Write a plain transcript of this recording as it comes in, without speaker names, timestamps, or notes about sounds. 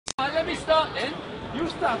me start then. You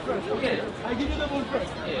start first, okay? Yeah. I give you the ball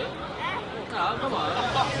first. Yeah. No, come on.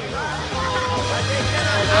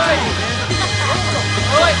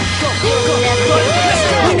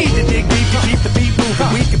 We need to dig deep to keep the beat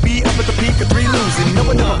moving. We could be up at the peak of 3 losing. No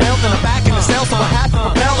one never felt in the back in the cell, so I had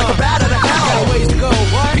to propel like a bat out of hell. Got a ways to go.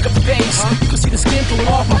 Pick up the pace. You can see the skin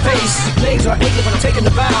falling off my face. Legs are aching, but I'm taking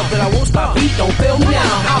the vow that I won't stop. Beat, don't fail me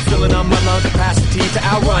now. I'm filling up my lung capacity to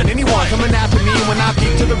outrun anyone coming after me. When I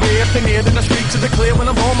peek to the rear, near, then I streak to the clear. When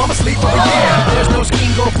I'm home, I'm asleep for a year. There's no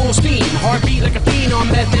scheme, go full steam. Heartbeat like a fiend on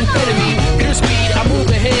methamphetamine. Pure speed, I move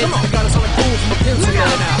ahead. I got us on a fool from a pencil now.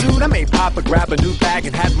 Dude, I made Papa grab a new bag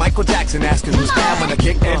and had Michael Jackson asking who's bad when I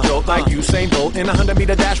kick and jolt like Usain Bolt in a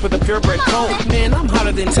 100-meter dash with a purebred coat. Man, I'm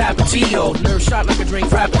hotter than Tapatio. Nerve shot like a drink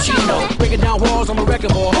Frappuccino. Breaking down walls on a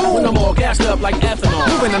wrecking ball. When I'm all gassed up like ethanol.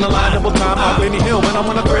 Moving in a line double time like Whitney Hill. When I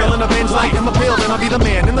want to thrill and avenge like Emma Pill, then I'll be the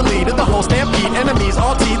man in the lead of the whole stampede. Enemies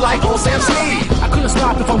all tea like old Sam Snead. I couldn't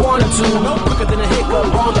stop if I wanted to. No quicker than a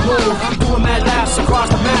hiccup on the move. Doing mad laps across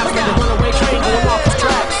the map like a runaway train going off the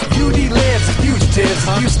tracks. UD lives as fugitives,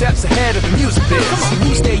 a few steps ahead of the music biz.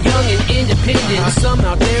 We stay young and independent. Some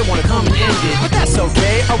out there wanna come and end it, but that's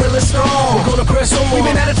okay, our will is strong. We're gonna press on. We've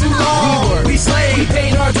been at it too long. We slave, we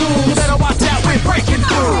paid our dues. You better watch out, we're breaking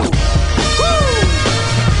through. Woo!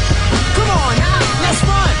 Come on now, let's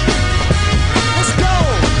run. Let's go.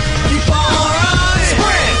 Keep on running.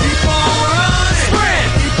 Sprint. Keep on running. Sprint.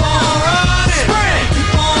 Keep on running. Sprint.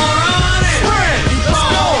 Keep on running. Sprint. Let's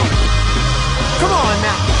go. Come on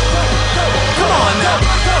now. Come on now.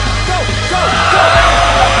 Go.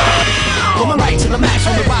 Put my right to the max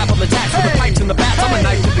on the rival attacks with the pipes and the bats. I'm a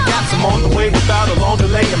knife to the gaps. I'm on the way without a long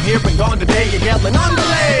delay. I'm here and gone today. You're yelling on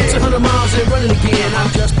delay. It's 100 miles and running again. I'm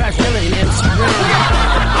just past yelling and MC Ren.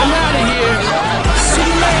 I'm out of here. See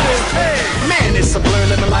you later. Hey, man, it's a blur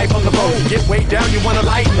living life on the road. You get way down, you wanna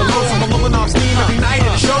lighten the load. I'm blowing off steam every night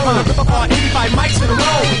at a show. And I rip apart 85 mics in a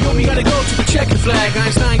row. Yo, we gotta go to the checkered flag.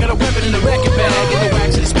 Einstein got a weapon in the record bag. And the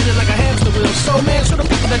wax is spinning like a hamster wheel. So man, show the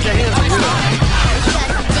people that your hands are real.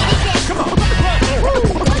 Come on.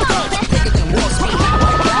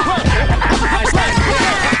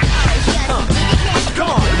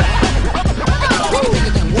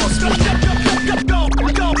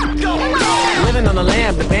 Living on the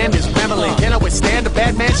lamb, the band is trembling. Can I withstand the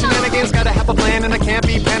bad man shenanigans? Gotta have a plan and I can't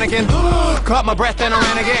be panicking. Caught my breath and I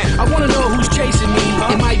ran again. I wanna know who's chasing me.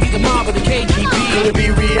 It might be the mob or the KGB. Could it be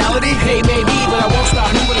reality? Hey, maybe, but I won't stop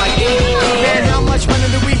moving like ADD. Man, how much money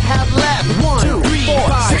do we have left? 1, 2, 3, 4,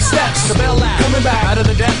 6 steps. The bell out. Coming back out of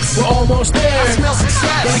the depths. We're almost there. I smell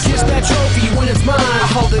success. Gonna kiss that trophy when it's mine. I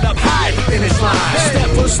hold it up high, finish line. Step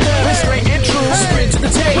for step. We're straight and true. Sprint to the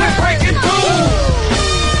tape. We're breaking through.